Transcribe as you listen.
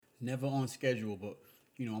Never on schedule, but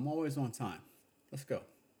I'm always on time. Let's go.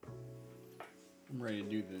 I'm ready to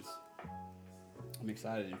do this. I'm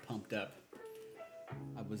excited and pumped up.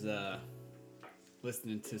 I was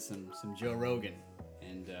listening to some Joe Rogan,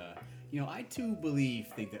 and I too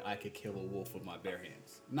think that I could kill a wolf with my bare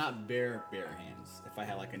hands. Not bare hands. If I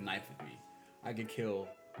had like a knife with me, I could kill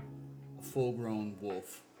a full-grown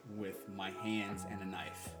wolf with my hands and a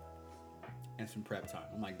knife and some prep time.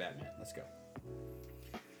 I'm like Batman. Let's go.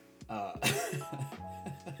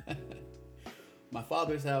 My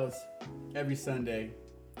father's house every Sunday,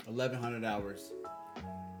 1,100 hours.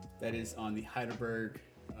 That is on the Heidelberg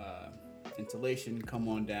installation. Come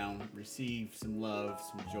on down, receive some love,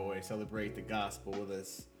 some joy, celebrate the gospel with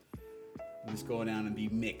us. Just go down and be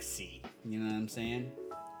mixy. You know what I'm saying?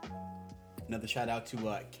 Another shout out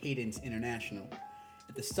to Cadence International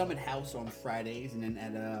at the Summit House on Fridays, and then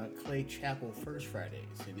at Clay Chapel First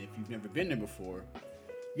Fridays. And if you've never been there before,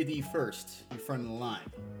 you get to eat first. You're front of the line.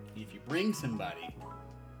 If you bring somebody,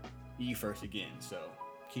 you eat first again. So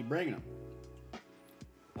keep bringing them.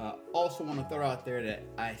 Also want to throw out there that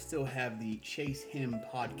I still have the Chase Him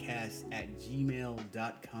podcast at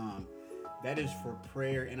gmail.com. That is for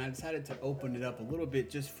prayer, and I decided to open it up a little bit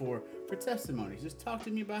just for testimonies. Just talk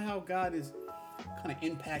to me about how God has kind of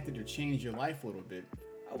impacted or changed your life a little bit.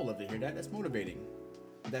 I would love to hear that. That's motivating.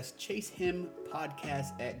 That's Chase Him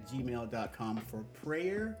podcast at gmail.com for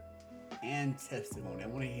prayer and testimony. I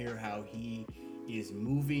want to hear how he is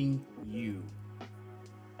moving you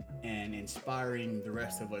and inspiring the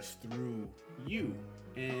rest of us through you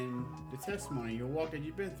and the testimony, your walk that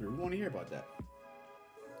you've been through. We want to hear about that.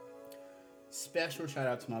 Special shout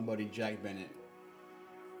out to my buddy Jack Bennett.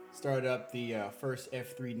 Started up the first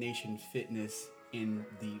F3 Nation Fitness in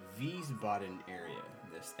the Wiesbaden area.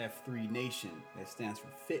 This F3 Nation, that stands for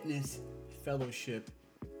Fitness, Fellowship,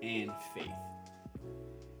 and Faith.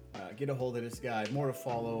 Get a hold of this guy. More to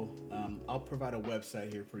follow. I'll provide a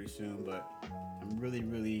website here pretty soon, but I'm really,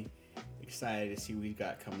 really excited to see what we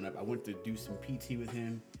got coming up. I went to do some PT with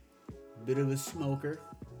him. Bit of a smoker,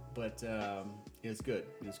 but it was good.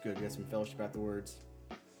 It was good. We got some fellowship afterwards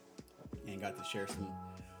and got to share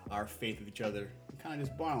our faith with each other and kind of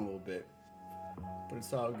just bond a little bit. But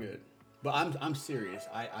it's all good. But I'm serious.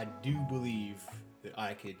 I do believe that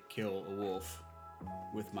I could kill a wolf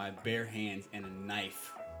with my bare hands and a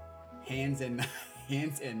knife. Hands and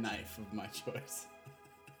knife of my choice.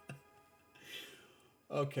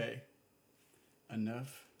 Okay.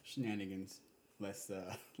 Enough shenanigans. Let's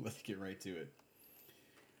get right to it.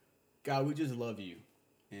 God, we just love you,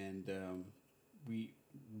 and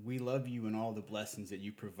we love you and all the blessings that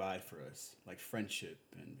you provide for us, like friendship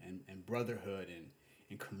and brotherhood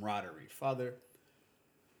and camaraderie. Father,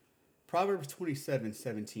 Proverbs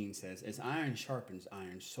 27:17 says, "As iron sharpens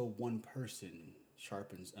iron, so one person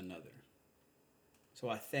sharpens another." So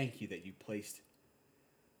I thank you that you placed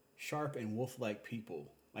sharp and wolf-like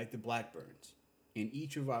people, like the Blackburns, in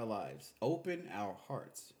each of our lives. Open our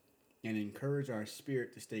hearts and encourage our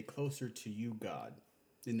spirit to stay closer to you, God,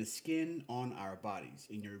 than the skin on our bodies.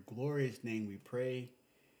 In your glorious name we pray.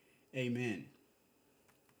 Amen.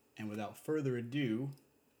 And without further ado,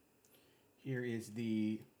 here is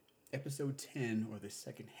the episode 10, or the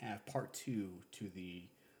second half, part 2, to the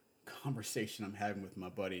conversation I'm having with my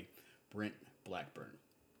buddy, Brent Blackburn.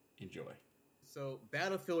 Enjoy. So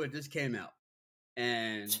Battlefield just came out,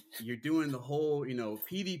 and you're doing the whole,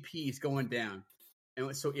 PvP is going down.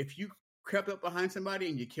 And so if you crept up behind somebody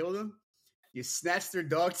and you killed them, you snatched their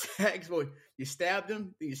dog tags. Well, you stabbed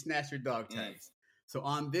them, then you snatched their dog tags. So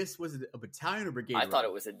on this, was it a battalion or brigade? I thought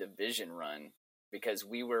it was a division run because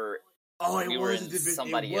we were. It was in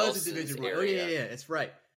somebody else's a division area. run. Oh yeah, that's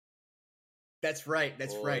right. That's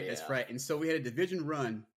right. And so we had a division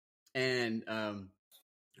run, and I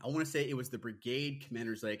want to say it was the brigade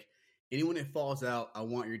commander's like, anyone that falls out, I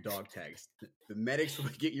want your dog tags. The medics will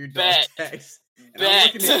get your dog tags. And I'm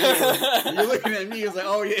looking at you, and you're looking at me. It's like,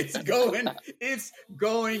 oh yeah, it's going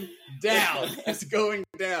down. It's going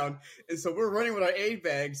down. And so we're running with our aid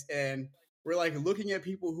bags, and we're like looking at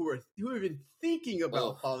people who have been thinking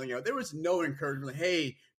about falling out. There was no encouragement. Like,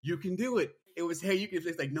 hey, you can do it. It was, hey, you can.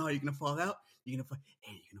 It's like, no, you're gonna fall out. Hey, you're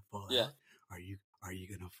gonna fall out. Are you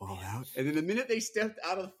gonna fall out? And then the minute they stepped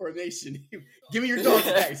out of the formation, give me your dog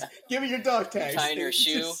tags. Give me your dog tags. Tying your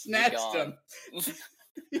shoe, just snatched them.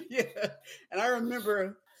 Yeah, and I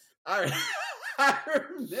remember.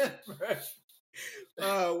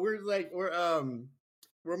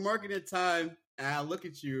 We're marking the time, and I look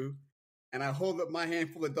at you, and I hold up my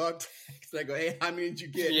hand full of dog tags, and I go, "Hey, how many did you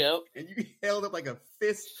get?" Yep. And you held up like a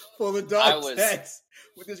fist full of dog tags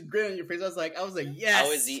with this grin on your face. I was like, yes. I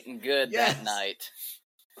was eating good that night.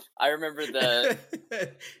 I remember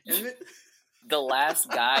the last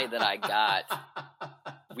guy that I got,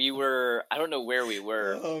 I don't know where we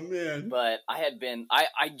were. Oh, man. But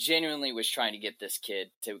I genuinely was trying to get this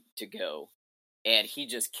kid to go. And he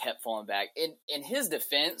just kept falling back. In his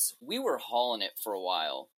defense, we were hauling it for a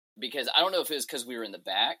while. Because I don't know if it was because we were in the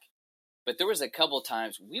back. But there was a couple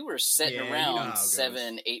times we were sitting around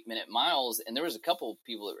 7-8 minute miles. And there was a couple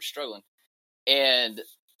people that were struggling. And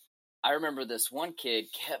I remember this one kid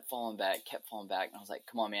kept falling back. And I was like,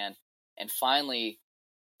 come on, man. And finally,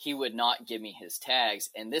 he would not give me his tags.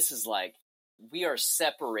 And this is like, we are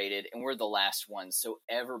separated and we're the last ones. So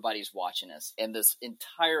everybody's watching us. And this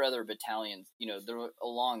entire other battalion, they're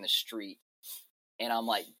along the street. And I'm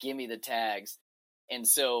like, give me the tags. And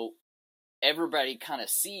so everybody kind of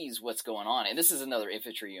sees what's going on. And this is another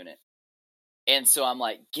infantry unit. And so I'm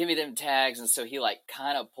like, give me them tags. And so he like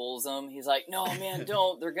kind of pulls them. He's like, no, man,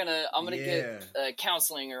 don't. I'm going to get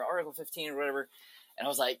counseling or Article 15 or whatever. And I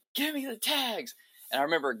was like, give me the tags. And I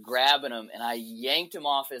remember grabbing him and I yanked him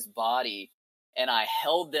off his body and I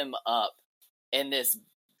held them up. And this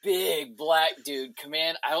big black dude,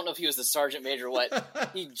 I don't know if he was the sergeant major or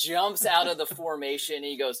what, he jumps out of the formation and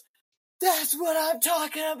he goes, that's what I'm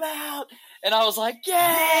talking about. And I was like,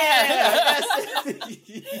 yeah.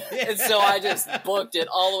 And so I just booked it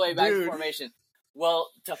all the way back to formation. Well,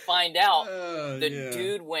 to find out,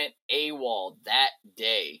 dude went AWOL that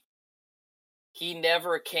day. He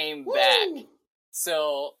never came back.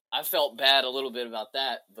 So I felt bad a little bit about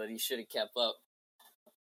that, but he should have kept up.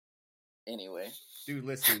 Anyway. Dude,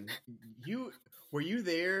 listen, were you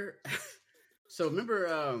there? So remember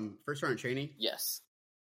first sergeant training? Yes.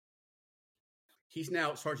 He's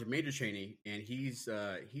now sergeant major training, and he's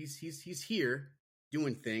here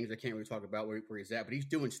doing things. I can't really talk about where he's at, but he's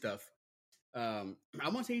doing stuff. I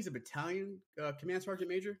want to say he's a battalion command sergeant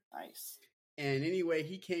major. Nice. And anyway,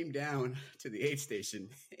 he came down to the aid station,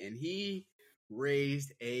 and he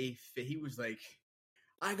raised he was like,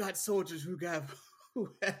 I got soldiers who have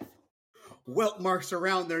welt marks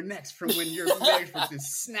around their necks from when your legs were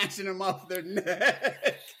just snatching them off their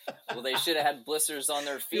neck. Well, they should have had blisters on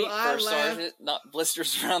their feet for sergeant, not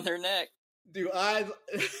blisters around their neck. I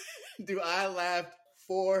laughed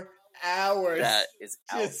for hours. That is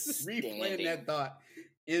just replaying that thought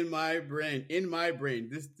in my brain.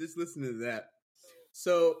 Just listen to that.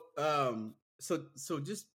 So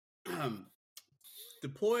just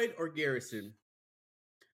deployed or garrison,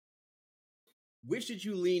 which did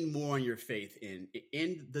you lean more on your faith in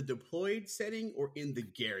the deployed setting or in the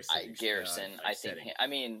garrison? Garrison, I think. Setting? I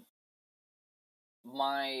mean,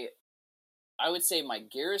 I would say my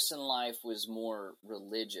garrison life was more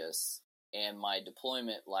religious, and my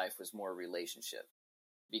deployment life was more relationship,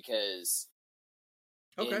 because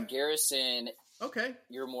in garrison,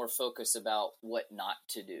 you're more focused about what not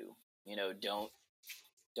to do. Don't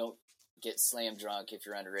get slam drunk if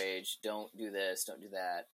you're underage. Don't do this. Don't do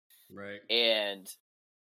that. Right. And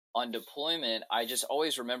on deployment, I just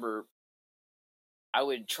always remember I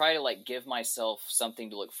would try to like give myself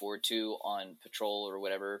something to look forward to on patrol or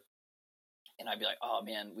whatever. And I'd be like, oh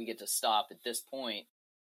man, we get to stop at this point.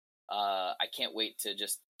 I can't wait to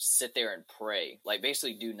just sit there and pray, like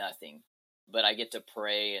basically do nothing, but I get to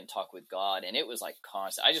pray and talk with God. And it was like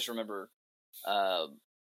constant. I just remember, I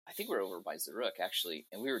think we were over by Zaruk actually,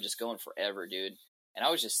 and we were just going forever, dude. And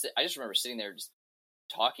I just remember sitting there just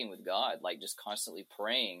talking with God, like just constantly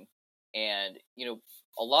praying. And,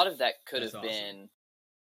 a lot of that could have been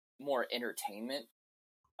more entertainment,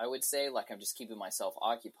 I would say, like I'm just keeping myself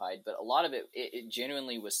occupied. But a lot of it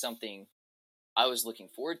genuinely was something I was looking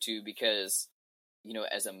forward to, because,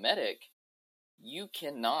 as a medic, you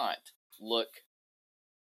cannot look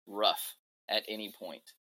rough at any point.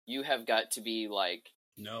 You have got to be like,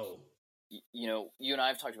 no, you and I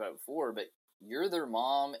have talked about it before, but you're their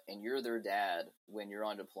mom and you're their dad when you're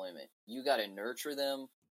on deployment. You got to nurture them,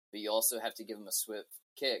 but you also have to give them a swift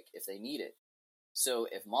kick if they need it. So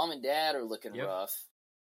if mom and dad are looking rough,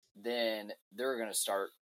 then they're going to start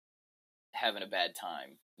having a bad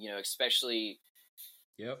time, especially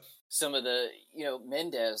some of the,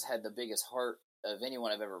 Mendez had the biggest heart of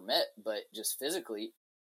anyone I've ever met, but just physically,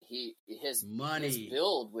 his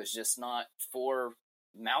build was just not for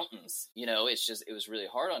mountains. It was really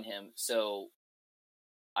hard on him. So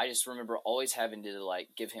I just remember always having to like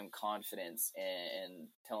give him confidence and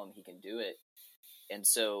tell him he can do it. And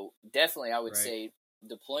so definitely I would say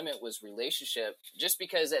deployment was relationship, just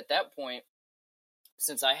because at that point,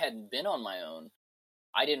 since I hadn't been on my own,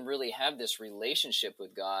 I didn't really have this relationship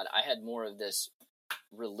with God. I had more of this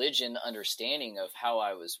religion understanding of how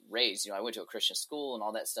I was raised. I went to a Christian school and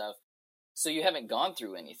all that stuff. So you haven't gone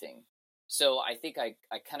through anything. So I think I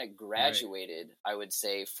kind of Right. graduated, I would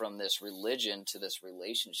say, from this religion to this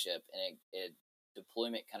relationship, and it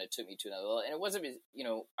deployment kind of took me to another level. And it wasn't,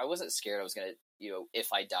 I wasn't scared I was gonna,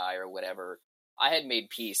 if I die or whatever. I had made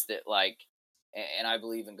peace that like, and I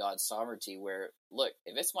believe in God's sovereignty. Where look,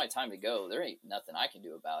 if it's my time to go, there ain't nothing I can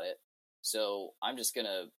do about it. So I'm just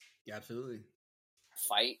gonna Yeah, absolutely.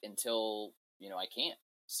 fight until I can't.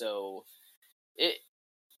 So it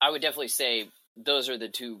I would definitely say those are the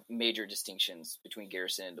two major distinctions between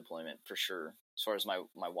garrison and deployment for sure, as far as my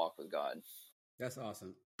walk with God. That's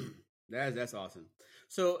awesome. That's awesome.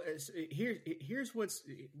 So here's what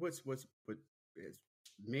has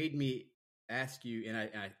made me ask you, and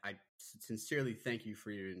I sincerely thank you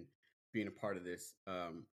for even being a part of this.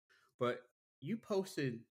 But you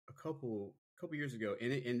posted a couple years ago,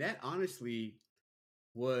 and that honestly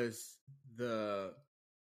was the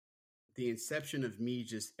inception of me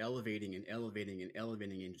just elevating and elevating and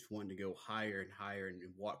elevating and just wanting to go higher and higher and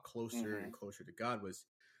walk closer Mm-hmm. and closer to God was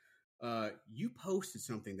you posted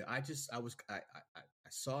something that I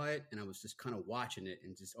saw it and I was just kind of watching it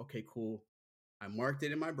and just okay, cool. I marked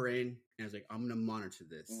it in my brain and I was like, I'm gonna monitor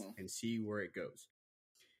this Mm-hmm. and see where it goes.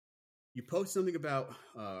 You post something about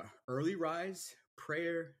early rise,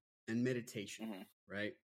 prayer, and meditation, Mm-hmm.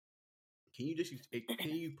 right? Can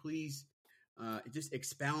you please just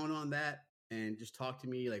expound on that and just talk to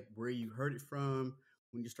me like where you heard it from,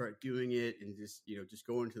 when you start doing it, and just just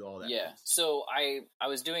go into all that, Yeah. please. So I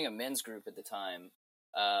was doing a men's group at the time.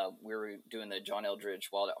 We were doing the John Eldridge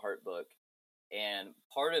Wild at Heart book, and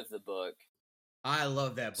part of the book, I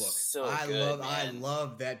love that book. so good, man, I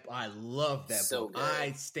love that so book. good.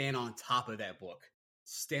 I stand on top of that book.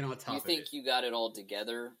 Stand on You top of it. think you got it all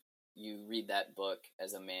together? You read that book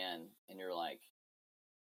as a man, and you're like,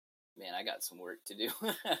 man, I got some work to do.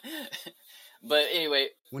 But anyway,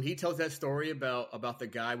 When he tells that story about the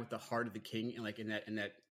guy with the heart of the king and like in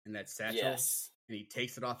that satchel, yes. and he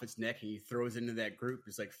takes it off his neck and he throws it into that group,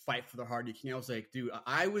 it's like fight for the heart of the king. I was like, dude,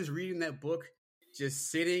 I was reading that book just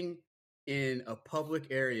sitting in a public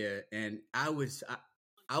area and I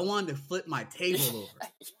wanted to flip my table over.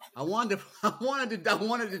 I wanted to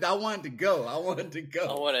go. I wanted to I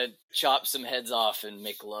go. want to chop some heads off and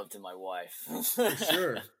make love to my wife. For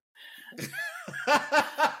sure.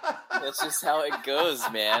 That's just how it goes,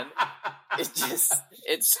 man.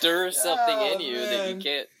 It stirs something in Oh you that you man.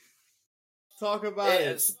 can't. Talk about it.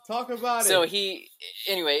 It's, Talk about so it.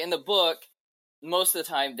 anyway, in the book, most of the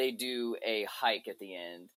time they do a hike at the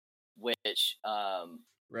end, which,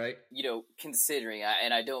 Right? considering,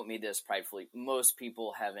 and I don't mean this pridefully, most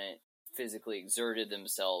people haven't physically exerted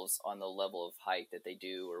themselves on the level of hike that they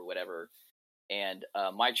do or whatever. And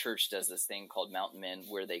my church does this thing called Mountain Men,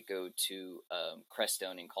 where they go to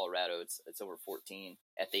Crestone in Colorado. It's over 14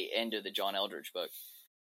 at the end of the John Eldridge book.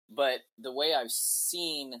 But the way I've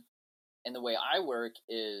seen and the way I work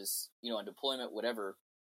is, on deployment, whatever.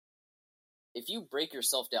 If you break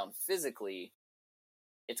yourself down physically,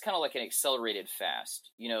 it's kind of like an accelerated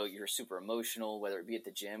fast. You're super emotional, whether it be at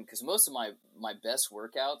the gym, because most of my best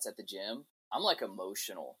workouts at the gym, I'm like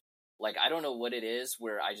emotional. Like, I don't know what it is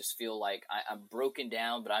where I just feel like I'm broken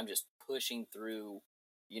down, but I'm just pushing through,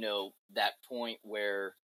 that point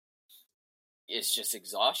where it's just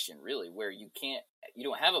exhaustion, really, where you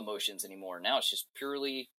don't have emotions anymore. Now it's just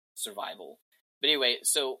purely survival. But anyway,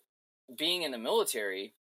 so being in the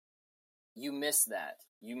military, you miss that.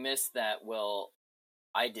 You miss that, well,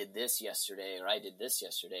 I did this yesterday or I did this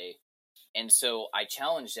yesterday. And so I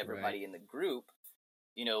challenged Right. everybody in the group.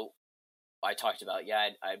 I talked about,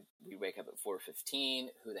 we wake up at 4:15.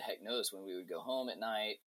 Who the heck knows when we would go home at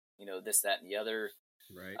night, this, that, and the other.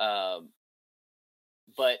 Right.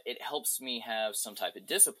 But it helps me have some type of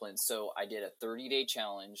discipline. So I did a 30-day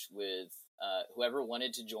challenge with whoever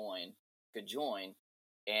wanted to join could join.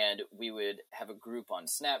 And we would have a group on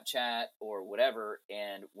Snapchat or whatever.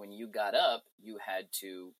 And when you got up, you had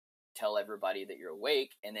to tell everybody that you're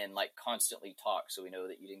awake and then like constantly talk so we know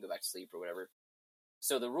that you didn't go back to sleep or whatever.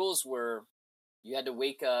 So the rules were you had to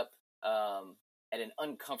wake up at an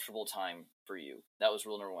uncomfortable time for you. That was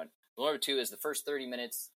rule number one. Rule number two is the first 30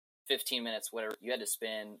 minutes, 15 minutes, whatever, you had to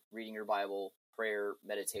spend reading your Bible, prayer,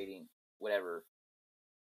 meditating, whatever.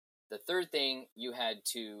 The third thing, you had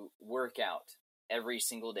to work out every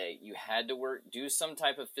single day. You had to do some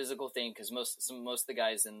type of physical thing because most of the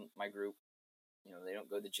guys in my group, they don't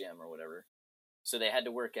go to the gym or whatever. So they had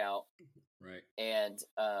to work out. Right. And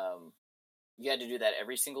you had to do that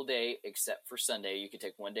every single day except for Sunday. You could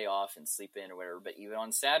take one day off and sleep in or whatever. But even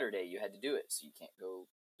on Saturday, you had to do it. So you can't go,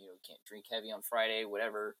 can't drink heavy on Friday,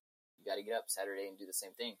 whatever. You got to get up Saturday and do the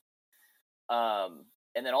same thing.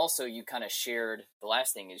 And then also you kind of shared, the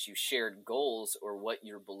last thing is you shared goals or what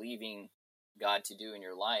you're believing God to do in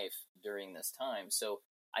your life during this time. So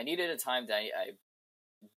I needed a time that I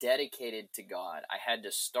dedicated to God. I had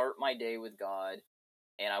to start my day with God,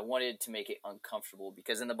 and I wanted to make it uncomfortable,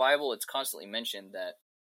 because in the Bible it's constantly mentioned that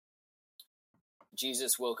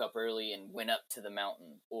Jesus woke up early and went up to the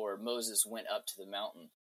mountain, or Moses went up to the mountain.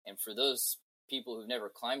 And for those people who've never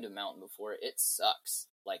climbed a mountain before, it sucks.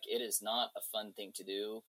 Like, it is not a fun thing to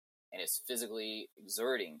do, and it's physically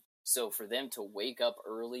exerting. So for them to wake up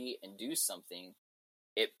early and do something,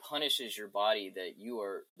 it punishes your body that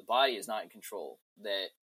the body is not in control, that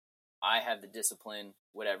I have the discipline,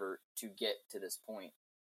 whatever, to get to this point.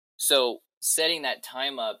 So setting that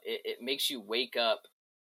time up, it makes you wake up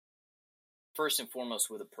first and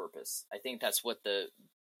foremost with a purpose. I think that's what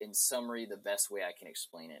in summary, the best way I can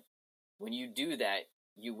explain it. When you do that,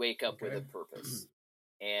 you wake up with a purpose.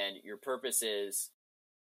 And your purpose is,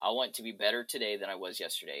 I want to be better today than I was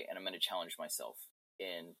yesterday, and I'm going to challenge myself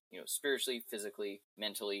in, spiritually, physically,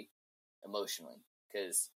 mentally, emotionally,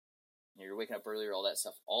 because you're waking up earlier, all that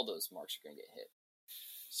stuff, all those marks are going to get hit.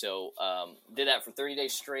 So, did that for 30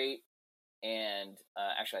 days straight, and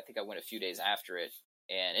actually, I think I went a few days after it,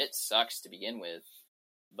 and it sucks to begin with,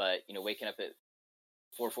 but, waking up at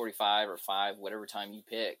 4:45 or 5, whatever time you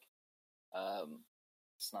pick,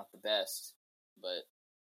 it's not the best, but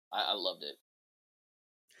I loved it.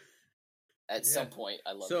 At some point,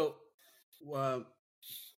 I loved it.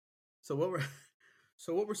 So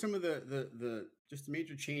what were some of the just the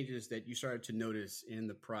major changes that you started to notice in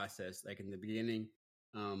the process, like in the beginning?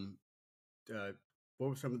 What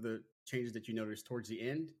were some of the changes that you noticed towards the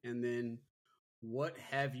end, and then what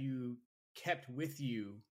have you kept with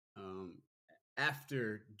you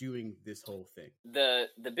after doing this whole thing? The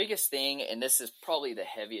biggest thing, and this is probably the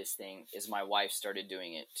heaviest thing, is my wife started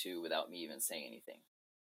doing it too without me even saying anything.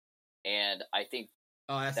 And I think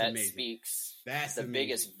that amazing. speaks that's the amazing.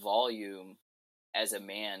 biggest volume as a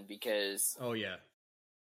man, because yes.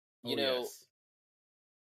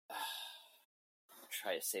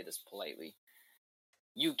 Try to say this politely.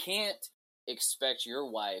 You can't expect your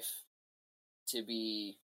wife to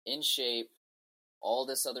be in shape, all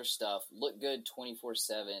this other stuff, look good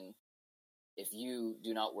 24/7 if you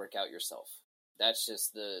do not work out yourself. That's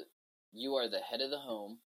just you are the head of the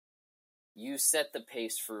home. You set the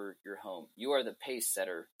pace for your home. You are the pace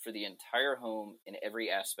setter for the entire home in every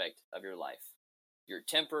aspect of your life. Your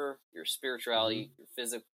temper, your spirituality,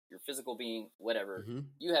 your physical being, whatever,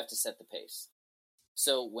 you have to set the pace.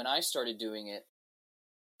 So when I started doing it,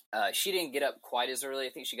 she didn't get up quite as early. I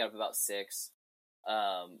think she got up about 6.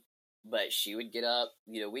 But she would get up,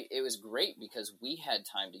 it was great because we had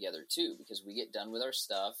time together too, because we get done with our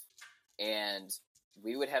stuff and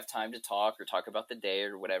we would have time to talk about the day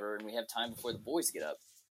or whatever. And we have time before the boys get up.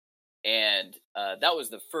 And, that was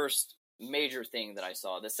the first major thing that I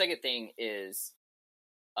saw. The second thing is,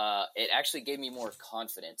 it actually gave me more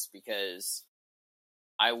confidence because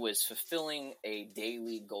I was fulfilling a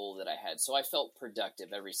daily goal that I had. So I felt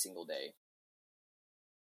productive every single day.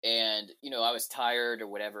 And, I was tired or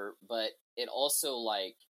whatever, but it also,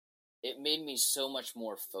 it made me so much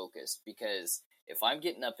more focused, because if I'm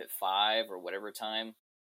getting up at 5 or whatever time,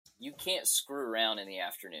 you can't screw around in the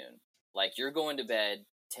afternoon. Like, you're going to bed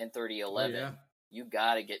 10:30, 11. You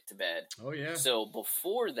got to get to bed. So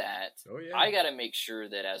before that, I got to make sure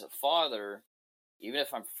that as a father, even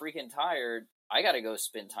if I'm freaking tired, I got to go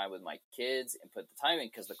spend time with my kids and put the time in,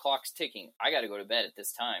 because the clock's ticking. I got to go to bed at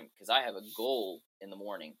this time because I have a goal in the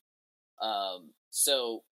morning.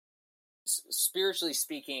 So spiritually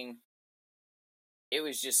speaking, it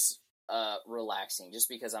was just relaxing, just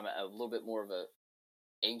because I'm a little bit more of a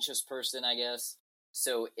anxious person, I guess.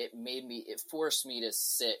 So it forced me to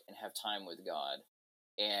sit and have time with God.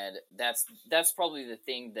 And that's probably the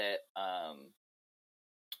thing that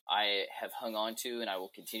I have hung on to, and I will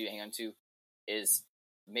continue to hang on to, is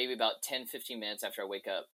maybe about 10-15 minutes after I wake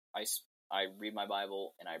up, I read my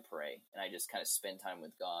Bible and I pray, and I just kind of spend time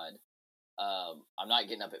with God. I'm not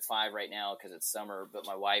getting up at 5 right now because it's summer, but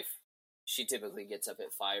my wife, she typically gets up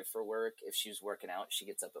at 5 for work. If she's working out, she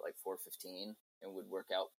gets up at 4:15 and would work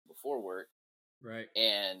out before work. Right.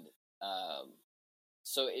 And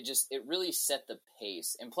so it really set the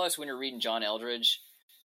pace. And plus, when you're reading John Eldridge,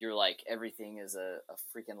 you're like, everything is a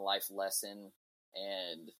freaking life lesson.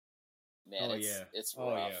 And man, it's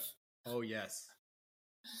rough. Oh yes.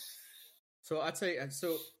 So I'd say,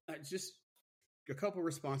 just a couple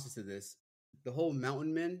responses to this. The whole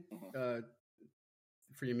Mountain Men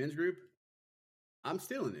for your men's group, I'm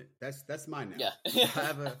stealing it. That's mine now.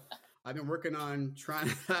 Yeah. I've been working on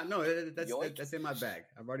trying. No, that's in my bag.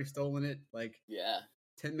 I've already stolen it. Yeah.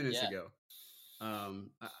 10 minutes Yeah. ago.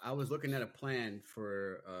 I was looking at a plan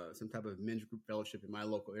for some type of men's group fellowship in my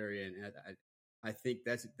local area, and I think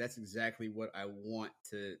that's exactly what I want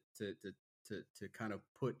to kind of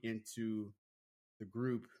put into the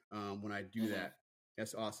group when I do that.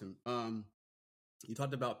 That's awesome. You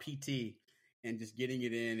talked about PT and just getting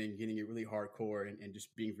it in and getting it really hardcore and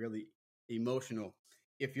just being really emotional.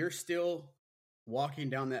 If you're still walking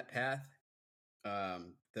down that path,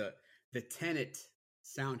 the Tenet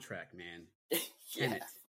soundtrack, man, Tenet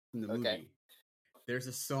from the movie. Okay. There's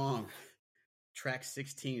a song, track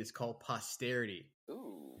 16 is called Posterity.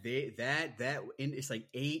 Ooh. And it's like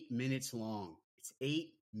 8 minutes long. It's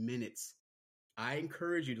 8 minutes. I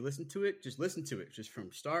encourage you to listen to it. Just listen to it, just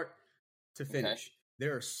from start to finish. Okay.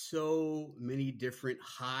 There are so many different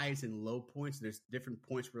highs and low points. There's different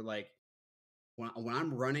points where, like, when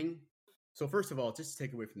I'm running. So first of all, just to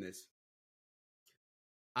take away from this,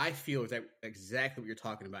 I feel exactly what you're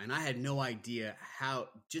talking about, and I had no idea how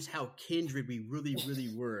kindred we really,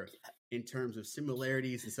 really were in terms of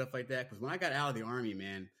similarities and stuff like that. Because when I got out of the Army,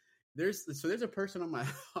 man, there's a person on my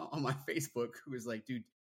Facebook who was like, "Dude,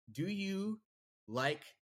 do you like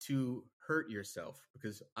to hurt yourself?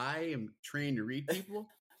 Because I am trained to read people,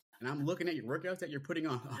 and I'm looking at your workouts that you're putting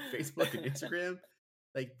on Facebook and Instagram.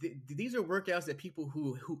 Like these are workouts that people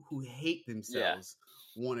who hate themselves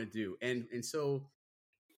want to do, and so."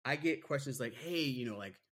 I get questions like, "Hey,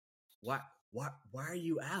 like, why are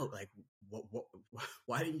you out? Like,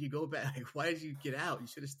 why didn't you go back? Like, why did you get out? You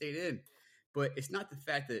should have stayed in." But it's not the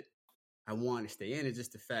fact that I want to stay in; it's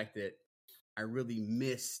just the fact that I really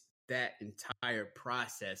missed that entire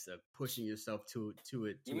process of pushing yourself to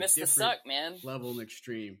a different suck, man. level and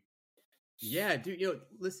extreme. Yeah, dude.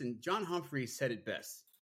 Listen, John Humphreys said it best,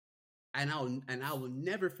 and I will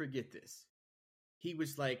never forget this. He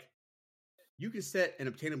was like, you can set an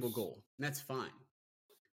obtainable goal, and that's fine.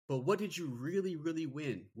 But what did you really, really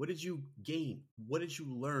win? What did you gain? What did you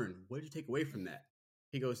learn? What did you take away from that?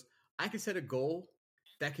 He goes, I could set a goal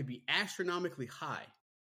that could be astronomically high,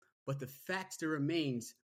 but the fact still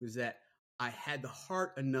remains was that I had the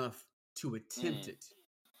heart enough to attempt it.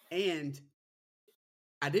 And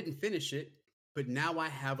I didn't finish it, but now I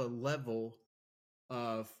have a level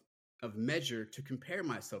of measure to compare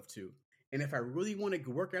myself to. And if I really want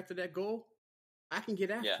to work after that goal, I can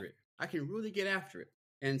get after it. I can really get after it.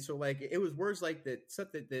 And so, like, it was words like that, stuff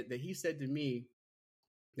that he said to me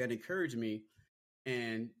that encouraged me.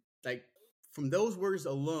 And like, from those words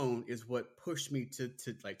alone is what pushed me to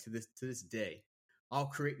this day. I'll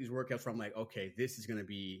create these workouts where I'm like, okay, this is going to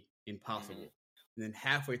be impossible. And then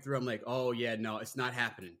halfway through, I'm like, oh yeah, no, it's not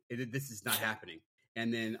happening. This is not happening.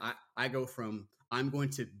 And then I go from, I'm going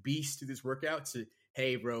to beast through this workout to,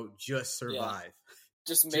 hey bro, just survive. Yeah.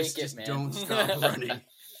 Just make it, man. Don't stop running.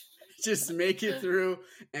 Just make it through,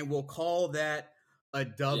 and we'll call that a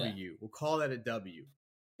W. Yeah. We'll call that a W.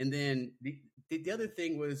 And then the other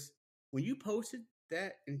thing was, when you posted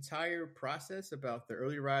that entire process about the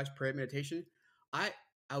early rise prayer meditation, I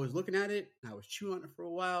was looking at it, and I was chewing on it for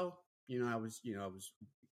a while. I was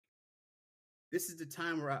this is the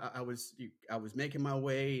time where I was making my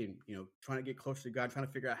way and, trying to get closer to God, trying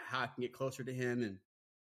to figure out how I can get closer to Him. And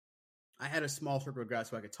I had a small circle of guys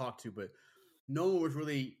who I could talk to, but no one was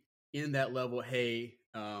really in that level. Hey,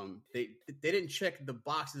 they didn't check the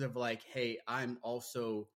boxes of like, hey, I'm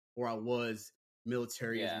also, or I was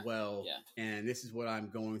military as well, and this is what I'm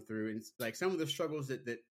going through, and it's like some of the struggles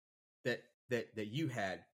that you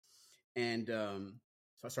had, and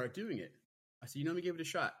so I started doing it. I said, let me give it a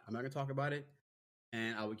shot. I'm not gonna talk about it,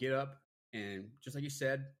 and I would get up, and just like you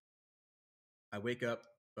said, I wake up.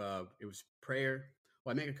 It was prayer.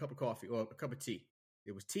 Well, I make a cup of coffee or a cup of tea.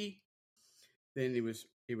 It was tea. Then it was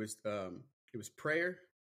prayer,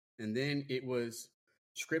 and then it was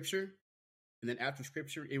scripture, and then after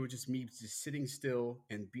scripture, it was just me just sitting still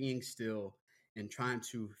and being still and trying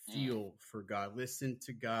to feel for God, listen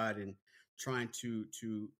to God, and trying to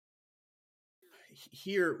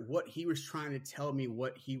hear what He was trying to tell me,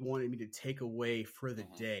 what He wanted me to take away for the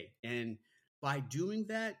day. And by doing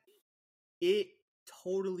that, it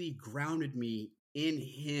totally grounded me in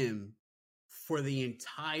Him for the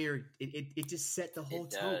entire, it just set the whole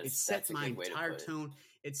tone. It set my entire tone.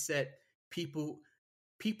 It set people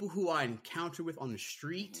who I encounter with on the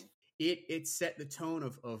street. It set the tone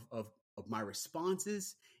of my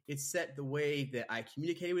responses. It set the way that I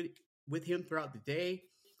communicated with Him throughout the day.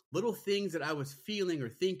 Little things that I was feeling or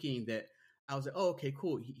thinking that I was like, oh, okay,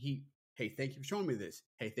 cool. Hey, thank you for showing me this.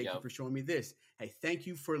 Hey, thank you for showing me this. Hey, thank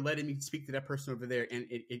you for letting me speak to that person over there. And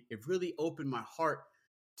it really opened my heart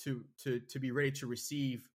to be ready to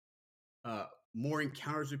receive more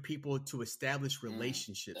encounters with people to establish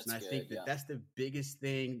relationships. And I think that that's the biggest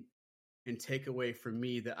thing and takeaway for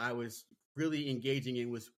me that I was really engaging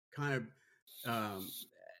in, was kind of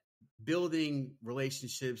building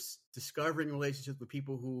relationships, discovering relationships with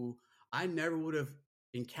people who I never would have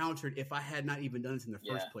encountered if I had not even done this in the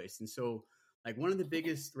first place. And so, like, one of the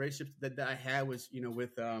biggest relationships that I had was,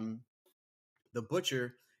 with the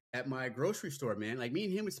butcher at my grocery store, man. Like, me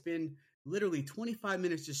and him would spend literally 25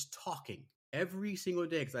 minutes just talking every single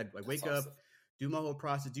day, because I'd wake up, do my whole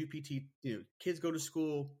process, do PT, kids go to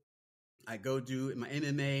school, I go do my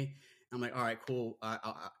MMA. I'm like, all right, cool.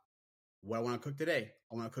 What I want to cook today,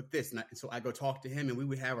 I want to cook this. And so I go talk to him, and we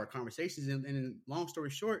would have our conversations. And long story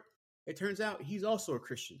short, it turns out he's also a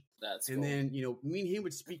Christian. That's cool. And then, me and him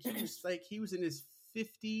would speak. He was in his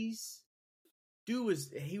 50s. Dude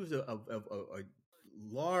was a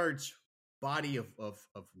large body of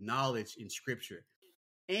knowledge in scripture.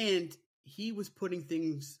 And he was putting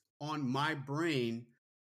things on my brain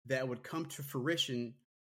that would come to fruition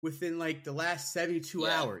within like the last 72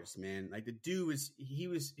 hours, man. Like, the dude was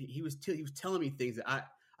telling me things that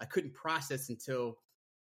I couldn't process until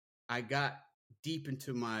I got deep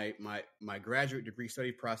into my graduate degree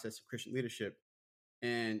study process of Christian leadership.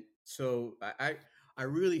 And so I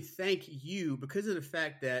really thank you, because of the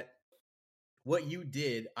fact that what you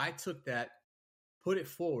did, I took that, put it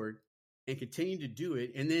forward, and continued to do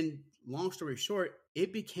it. And then, long story short,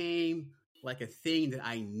 it became like a thing that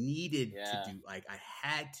I needed to do. Like, I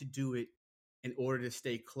had to do it in order to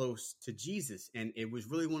stay close to Jesus. And it was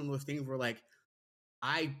really one of those things where, like,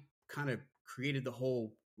 I kind of created the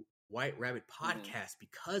whole White Rabbit podcast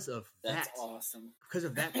because of that. That's awesome. Because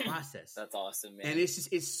of that process. That's awesome, man. And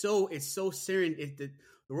it's so the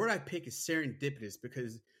word I pick is serendipitous,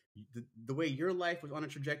 because the way your life was on a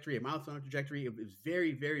trajectory and my life was on a trajectory, it was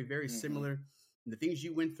very, very, very similar. And the things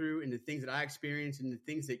you went through and the things that I experienced and the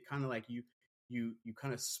things that kind of like you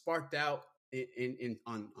kind of sparked out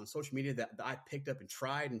on social media that I picked up and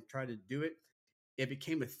tried to do it. It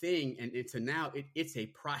became a thing, and now it's a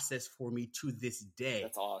process for me to this day.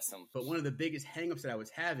 That's awesome. But one of the biggest hangups that I was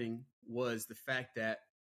having was the fact that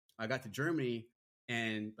I got to Germany,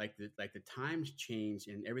 and like the times changed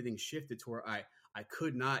and everything shifted to where I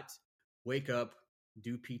could not wake up,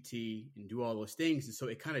 do PT, and do all those things. And so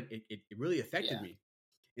it kind of it really affected me.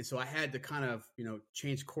 And so I had to kind of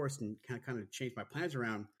change course and kind of change my plans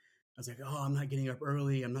around. I was like, oh, I'm not getting up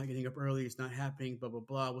early. It's not happening. Blah blah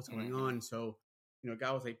blah. What's going on? So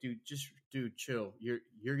God was like, dude, chill.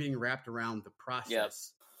 You're getting wrapped around the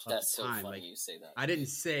process. That's so time. funny like, you say that. I didn't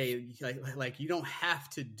say like you don't have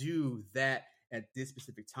to do that at this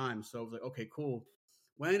specific time. So I was like, okay, cool.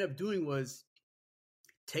 What I ended up doing was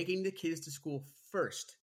taking the kids to school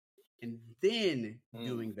first, and then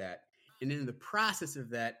doing that. And in the process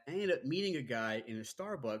of that, I ended up meeting a guy in a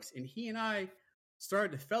Starbucks, and he and I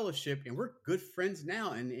started to fellowship, and we're good friends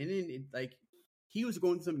now. And then like, he was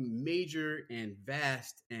going through something major and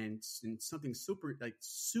vast and something super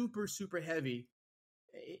heavy.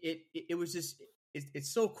 It was just,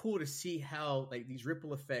 it's so cool to see how like these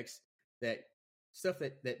ripple effects, that stuff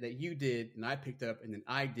that you did and I picked up, and then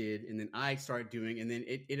I did, and then I started doing, and then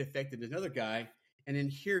it affected another guy. And then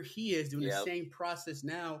here he is doing the same process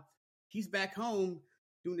now. He's back home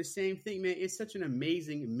doing the same thing, man. It's such an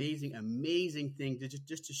amazing, amazing, amazing thing to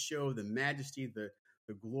just to show the majesty, the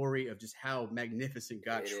glory of just how magnificent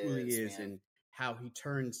God truly is, and how he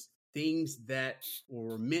turns things that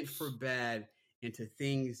were meant for bad into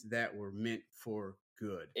things that were meant for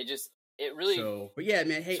good. It really. So, but yeah,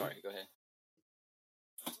 man. Hey, sorry, go ahead.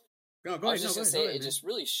 Go ahead. I was just gonna say, it just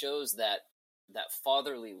really shows that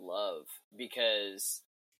fatherly love, because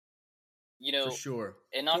for sure,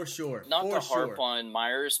 and not to harp on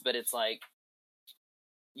Myers, but it's like,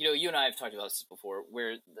 you and I have talked about this before,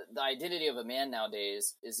 where the identity of a man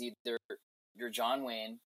nowadays is either you're John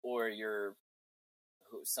Wayne or you're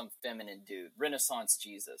some feminine dude, Renaissance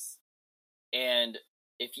Jesus. And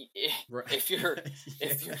if you're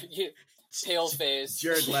pale face,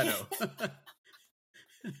 Jared Leto,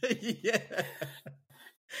 yeah,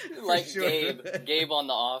 like sure. Gabe on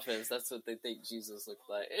The Office, that's what they think Jesus looked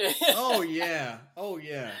like. Oh yes,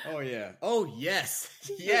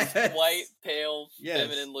 this white, pale,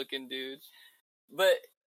 feminine looking dude. But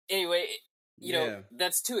anyway,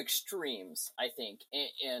 that's two extremes, I think.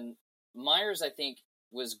 And Myers, I think,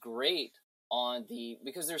 was great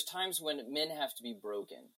because there's times when men have to be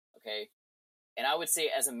broken, okay? And I would say,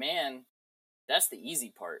 as a man, that's the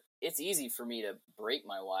easy part. It's easy for me to break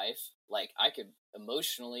my wife. Like, I could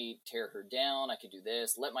emotionally tear her down. I could do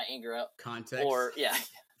this, let my anger out. Context. Or,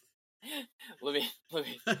 let me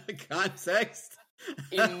Context.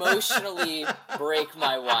 emotionally break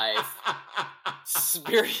my wife.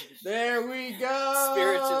 There we go.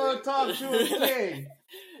 Spiritually. Talk to a king.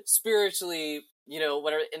 Spiritually,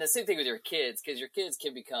 whatever. And the same thing with your kids, because your kids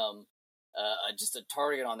can become just a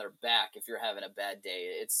target on their back if you're having a bad day.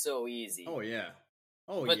 It's so easy. Oh, yeah.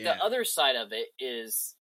 But the other side of it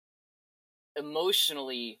is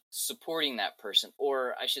emotionally supporting that person,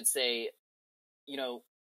 or I should say,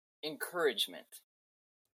 encouragement.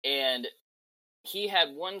 And he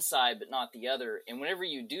had one side but not the other. And whenever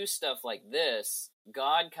you do stuff like this,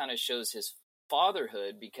 God kind of shows his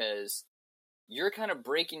fatherhood, because you're kind of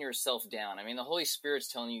breaking yourself down. I mean, the Holy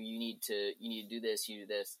Spirit's telling you you need to do this, you do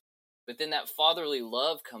this. But then that fatherly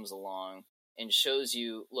love comes along and shows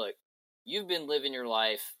you, look, you've been living your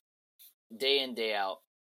life day in, day out.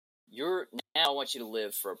 Now I want you to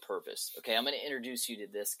live for a purpose. Okay, I'm going to introduce you to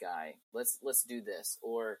this guy. Let's do this.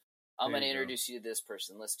 Or I'm going to introduce you to this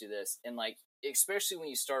person. Let's do this. And like, especially when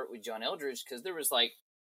you start with John Eldridge, because there was like,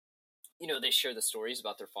 they share the stories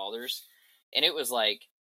about their fathers, and it was like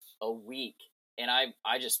a week. And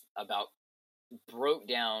I just about broke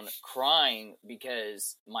down crying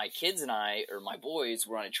because my kids and my boys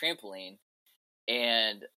were on a trampoline.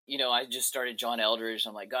 And, I just started John Eldridge.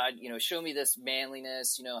 I'm like, God, show me this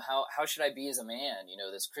manliness. How should I be as a man?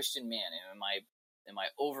 This Christian man. Am I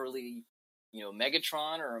overly,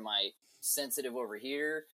 Megatron, or am I sensitive over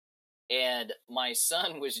here? And my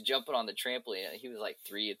son was jumping on the trampoline. He was like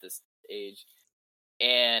 3 at this age.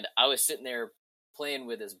 And I was sitting there playing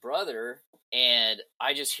with his brother, and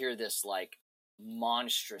I just hear this like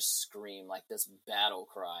monstrous scream, like this battle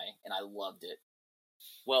cry. And I loved it.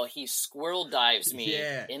 Well, he squirrel dives me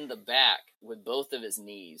in the back with both of his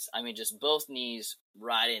knees. I mean, just both knees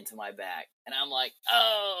right into my back. And I'm like,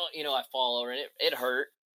 oh, I fall over, and it hurt.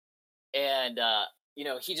 And,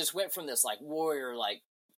 he just went from this like warrior, like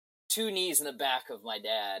 2 knees in the back of my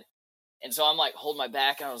dad. And so I'm like holding my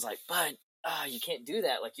back, and I was like, bud, you can't do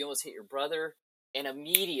that. Like, you almost hit your brother. And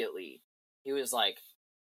immediately he was like,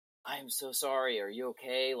 I'm so sorry. Are you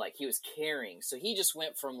okay? Like, he was caring. So he just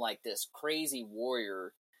went from like this crazy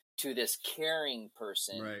warrior to this caring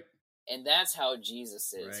person. Right. And that's how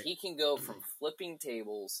Jesus is. Right. He can go from flipping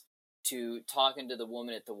tables to talking to the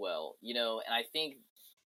woman at the well, and I think,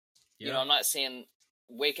 I'm not saying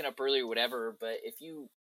waking up early or whatever, but if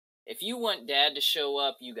you want dad to show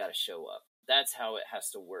up, you got to show up. That's how it has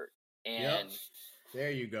to work. And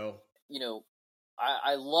there you go.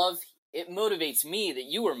 I love, it motivates me that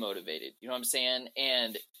you are motivated. You know what I'm saying?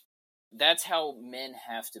 And that's how men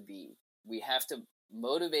have to be. We have to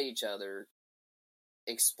motivate each other,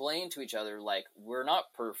 explain to each other, like, we're not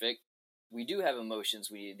perfect. We do have emotions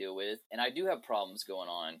we need to deal with, and I do have problems going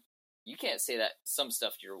on. You can't say that some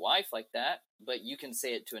stuff to your wife like that, but you can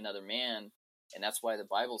say it to another man, and that's why the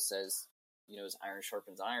Bible says, as iron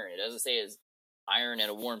sharpens iron. It doesn't say as iron and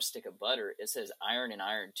a warm stick of butter. It says iron and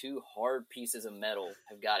iron, 2 hard pieces of metal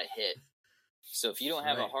have got to hit. So if you don't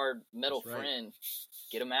have a hard metal friend,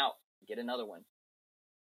 get them out. Get another one.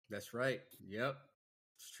 That's right. Yep.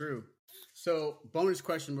 It's true. So, bonus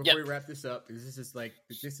question before we wrap this up. This is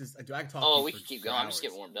do I talk? Oh, we can keep going. I'm just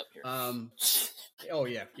getting warmed up here. Oh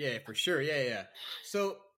yeah, for sure. Yeah.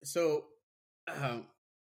 So,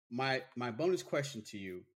 my bonus question to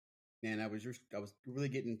you, man, I was really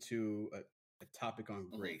getting to a topic on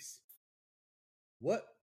grace.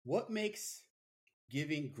 What makes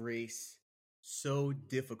giving grace so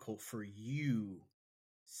difficult for you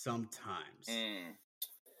sometimes?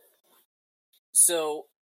 So,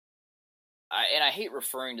 I hate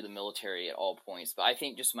referring to the military at all points, but I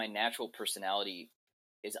think just my natural personality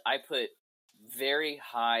is I put very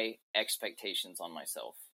high expectations on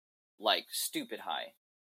myself, like stupid high.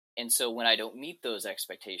 And so when I don't meet those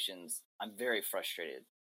expectations, I'm very frustrated.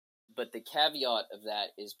 But the caveat of that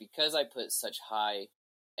is because I put such high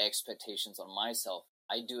expectations on myself,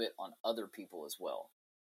 I do it on other people as well.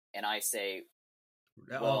 And I say,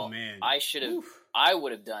 well, man, I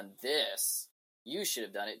would have done this. You should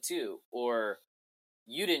have done it too. Or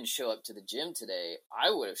you didn't show up to the gym today. I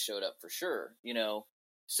would have showed up for sure,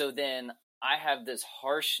 So then I have this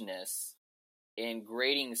harshness in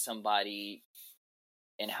grading somebody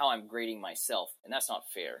and how I'm grading myself. And that's not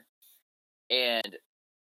fair. And,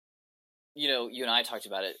 you and I talked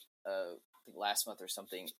about it, I think last month or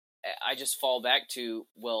something. I just fall back to,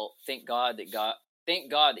 well, thank God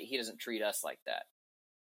that he doesn't treat us like that,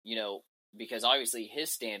 because obviously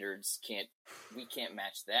his standards we can't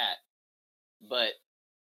match that, but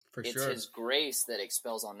it's his grace that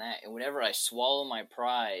expels on that. And whenever I swallow my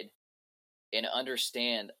pride and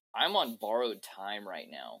understand I'm on borrowed time right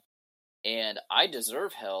now, and I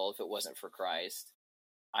deserve hell if it wasn't for Christ,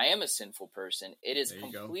 I am a sinful person. It is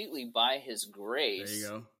completely by His grace,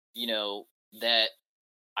 that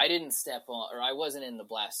I didn't step on, or I wasn't in the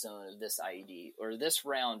blast zone of this IED, or this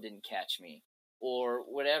round didn't catch me, or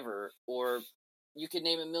whatever, or you could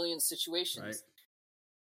name a million situations. Right.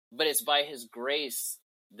 But it's by His grace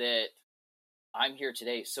that I'm here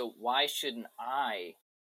today. So why shouldn't I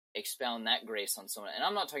expound that grace on someone? And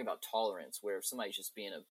I'm not talking about tolerance, where if somebody's just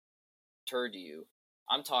being a turd to you.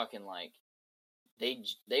 I'm talking like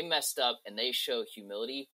they messed up and they show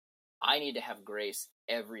humility. I need to have grace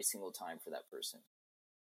every single time for that person.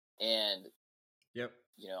 And,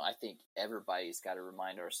 I think everybody's got to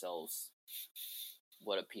remind ourselves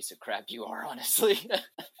what a piece of crap you are, honestly.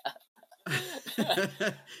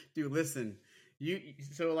 Dude, listen,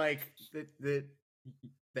 so like the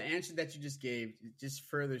answer that you just gave just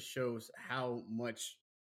further shows how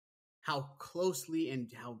closely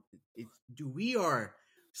and we are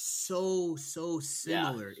so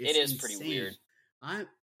similar. Yeah, it is insane. Pretty weird.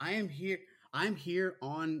 I'm here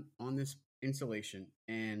on this installation,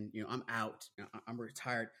 and I'm out. I'm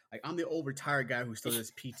retired. Like, I'm the old retired guy who still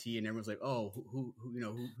does PT, and everyone's like, oh,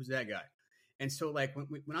 who's that guy? And so like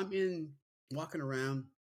when I'm walking around,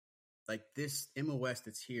 like this MOS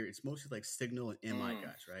that's here, it's mostly like Signal and MI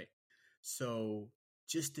guys, right? So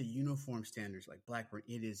just the uniform standards, like Blackburn,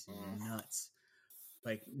 it is nuts.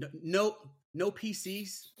 Like no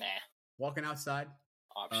PCs. Nah. Walking outside.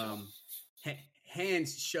 Optional.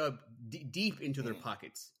 Hands shoved deep into their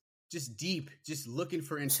pockets, just looking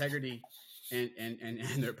for integrity and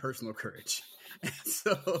their personal courage. And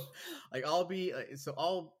so like I'll be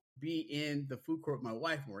in the food court with my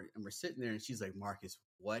wife, and we're sitting there, and she's like, Marcus,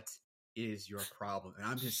 what is your problem? And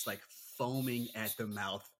I'm just like foaming at the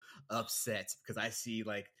mouth, upset, because I see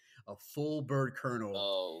like a full bird colonel.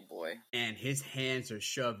 Oh boy. And his hands are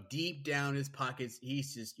shoved deep down his pockets.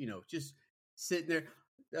 He's just, just sitting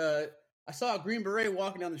there. I saw a Green Beret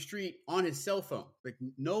walking down the street on his cell phone. Like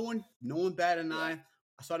no one batted an eye.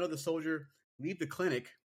 I saw another soldier leave the clinic,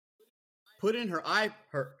 put in her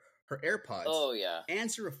AirPods. Oh yeah.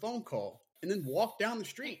 Answer a phone call, and then walk down the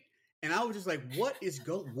street. And I was just like, what is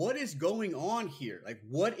going on here? Like,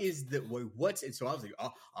 and so I was like, oh,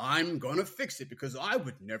 I'm going to fix it, because I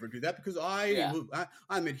would never do that, because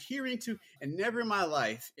I'm adhering to, and never in my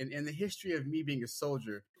life, in the history of me being a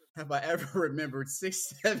soldier, have I ever remembered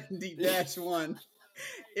 670-1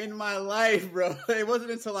 in my life, bro. It wasn't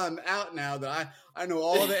until I'm out now that I know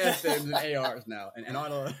all the FMs and ARs now, and all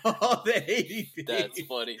the ADP. That's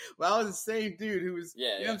funny. Well, I was the same dude who was, you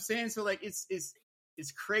know what I'm saying? So like,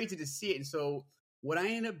 it's crazy to see it. And so what I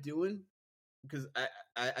ended up doing, because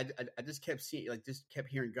I just kept seeing, like, just kept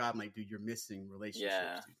hearing God, I'm like, dude, you're missing relationships.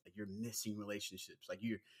 Yeah. Dude. Like, you're missing relationships. Like,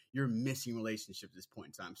 you're missing relationships at this point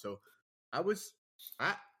in time. So I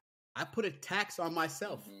put a tax on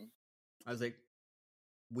myself. Mm-hmm. I was like,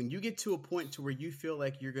 when you get to a point to where you feel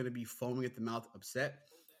like you're going to be foaming at the mouth, upset,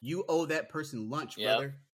 you owe that person lunch,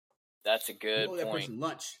 brother. That's a good point. You owe that person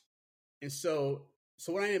lunch. And so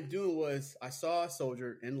what I ended up doing was, I saw a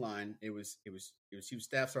soldier in line. He was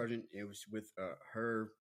staff sergeant. It was with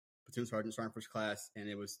her platoon sergeant first class, and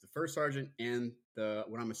it was the first sergeant and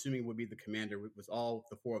what I'm assuming would be the commander. Was all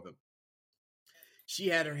the four of them. She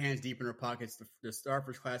had her hands deep in her pockets. The star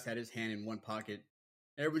first class had his hand in one pocket.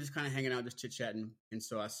 Everybody just kind of hanging out, just chit chatting. And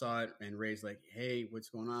so I saw it, and Ray's like, "Hey, what's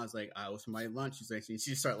going on?" I was like, "I owe somebody lunch." She's like, she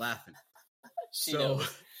just started laughing. She knows.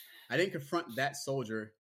 I didn't confront that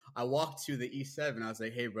soldier. I walked to the E7. I was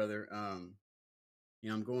like, "Hey, brother, I'm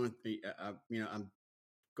going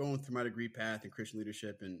through my degree path in Christian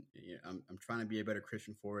leadership, and I'm trying to be a better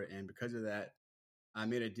Christian for it. And because of that, I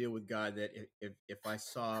made a deal with God that if I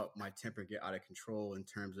saw my temper get out of control in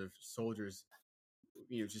terms of soldiers,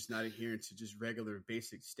 just not adhering to just regular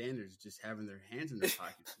basic standards, just having their hands in their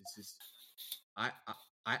pockets, it's just I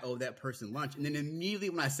owe that person lunch." And then immediately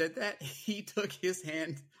when I said that, he took his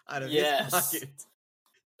hand out of his pocket.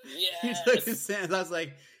 Yes. He took his hands. I was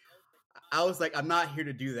like, I'm not here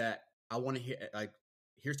to do that. I want to hear, like,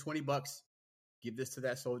 here's $20. Give this to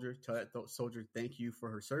that soldier. Tell that soldier thank you for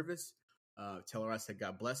her service. Tell her I said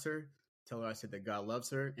God bless her. Tell her I said that God loves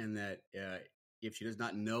her, and that if she does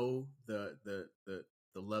not know the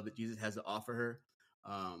love that Jesus has to offer her,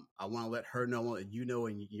 I want to let her know, and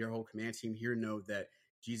and your whole command team here know that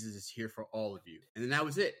Jesus is here for all of you. And then that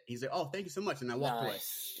was it. He's like, "Oh, thank you so much," and I walked away.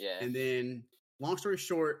 Yeah. And then, long story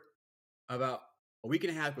short, about a week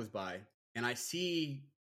and a half goes by, and I see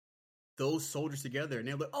those soldiers together, and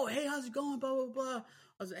they're like, "Oh, hey, how's it going? Blah blah blah."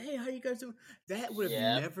 I was like, "Hey, how you guys doing?" That would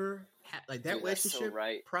have never that relationship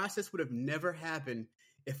process would have never happened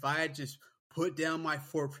if I had just put down my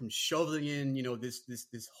fork from shoveling in,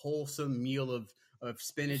 this wholesome meal of of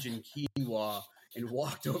spinach and quinoa and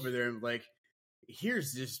walked over there and like,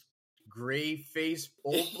 here's this gray-faced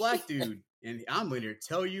old black dude, and I'm going to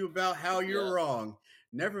tell you about how you're wrong.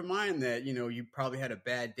 Never mind that, you probably had a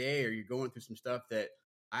bad day or you're going through some stuff that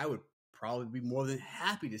I would probably be more than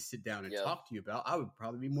happy to sit down and talk to you about. I would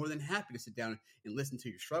probably be more than happy to sit down and listen to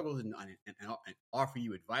your struggles and offer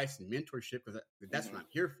you advice and mentorship, because that's what I'm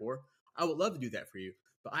here for. I would love to do that for you,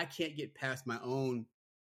 but I can't get past my own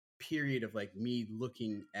period of like me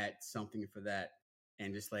looking at something for that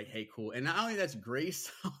and just like, hey, cool. And not only that's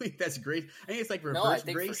grace, I think that's grace. I think it's like reverse no, I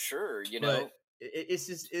think grace for sure. But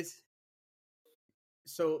it's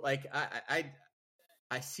so like I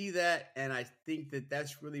see that, and I think that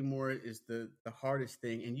that's really more is the hardest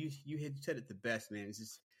thing. And you had said it the best, man. It's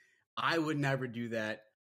just, I would never do that.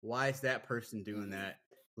 Why is that person doing that?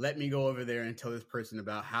 Let me go over there and tell this person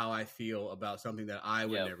about how I feel about something that I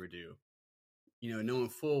would never do. Knowing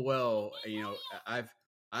full well,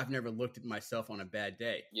 I've never looked at myself on a bad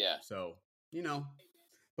day. Yeah. So,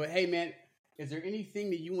 but hey, man, is there anything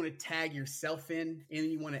that you want to tag yourself in?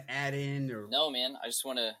 Anything you want to add in? Or no, man, I just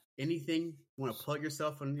want to... Anything? You want to plug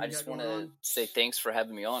yourself? I just want to say thanks for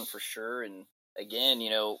having me on, for sure. And again,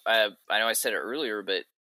 I know I said it earlier, but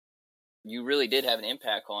you really did have an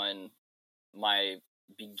impact on my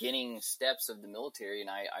beginning steps of the military, and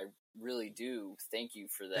I really do thank you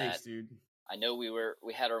for that. Thanks, dude. I know we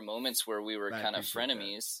had our moments where we were kind of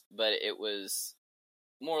frenemies, but it was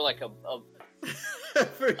more like a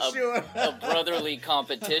sure. a brotherly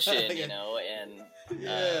competition, and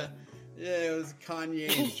it was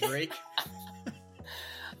Kanye and Drake.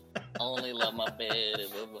 Only love my bed,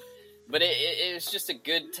 but it was just a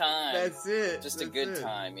good time. That's it. Just a good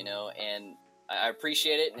time, and I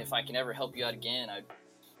appreciate it. And if I can ever help you out again,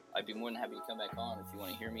 I'd be more than happy to come back on if you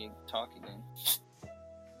want to hear me talk again.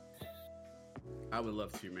 I would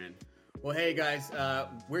love to, man. Well, hey guys,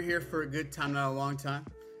 we're here for a good time, not a long time.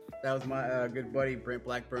 That was my good buddy Brent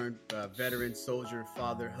Blackburn, veteran, soldier,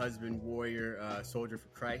 father, husband, warrior, soldier for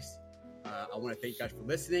Christ. I want to thank you guys for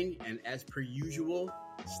listening, and as per usual,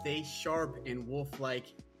 stay sharp and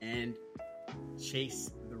wolf-like and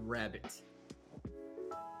chase the rabbit.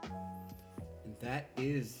 And that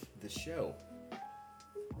is the show.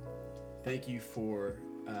 Thank you for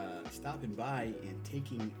stopping by and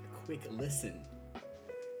taking a quick listen.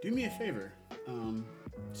 Do me a favor,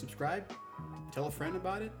 subscribe, tell a friend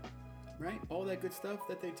about it, right? All that good stuff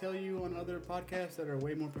that they tell you on other podcasts that are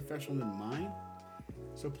way more professional than mine.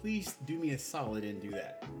 So please do me a solid and do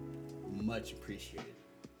that. Much appreciated.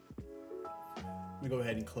 I'm going to go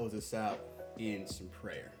ahead and close this out in some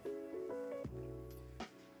prayer.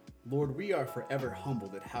 Lord, we are forever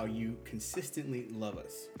humbled at how you consistently love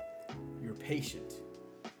us. You're patient.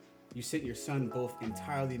 You sent your son, both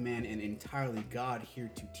entirely man and entirely God, here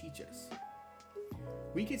to teach us.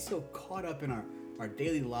 We get so caught up in our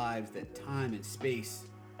daily lives that time and space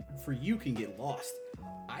for you can get lost.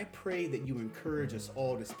 I pray that you encourage us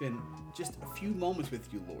all to spend just a few moments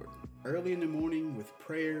with you, Lord, early in the morning with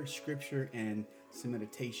prayer, scripture, and some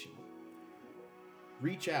meditation.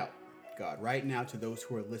 Reach out, God, right now to those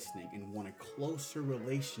who are listening and want a closer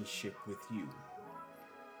relationship with you.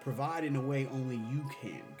 Provide in a way only you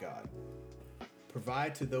can, God.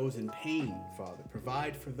 Provide to those in pain, Father.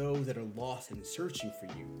 Provide for those that are lost and searching for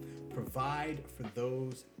you. Provide for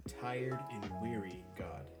those tired and weary,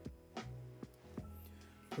 God.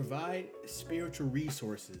 Provide spiritual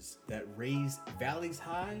resources that raise valleys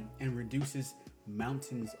high and reduces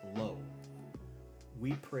mountains low.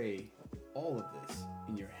 We pray all of this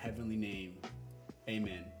in your heavenly name.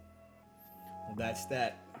 Amen. Well, that's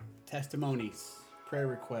that. Testimonies, prayer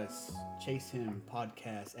requests,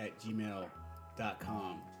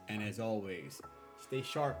 chasehimpodcast@gmail.com. And as always, stay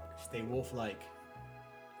sharp, stay wolf-like,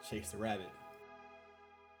 chase the rabbit.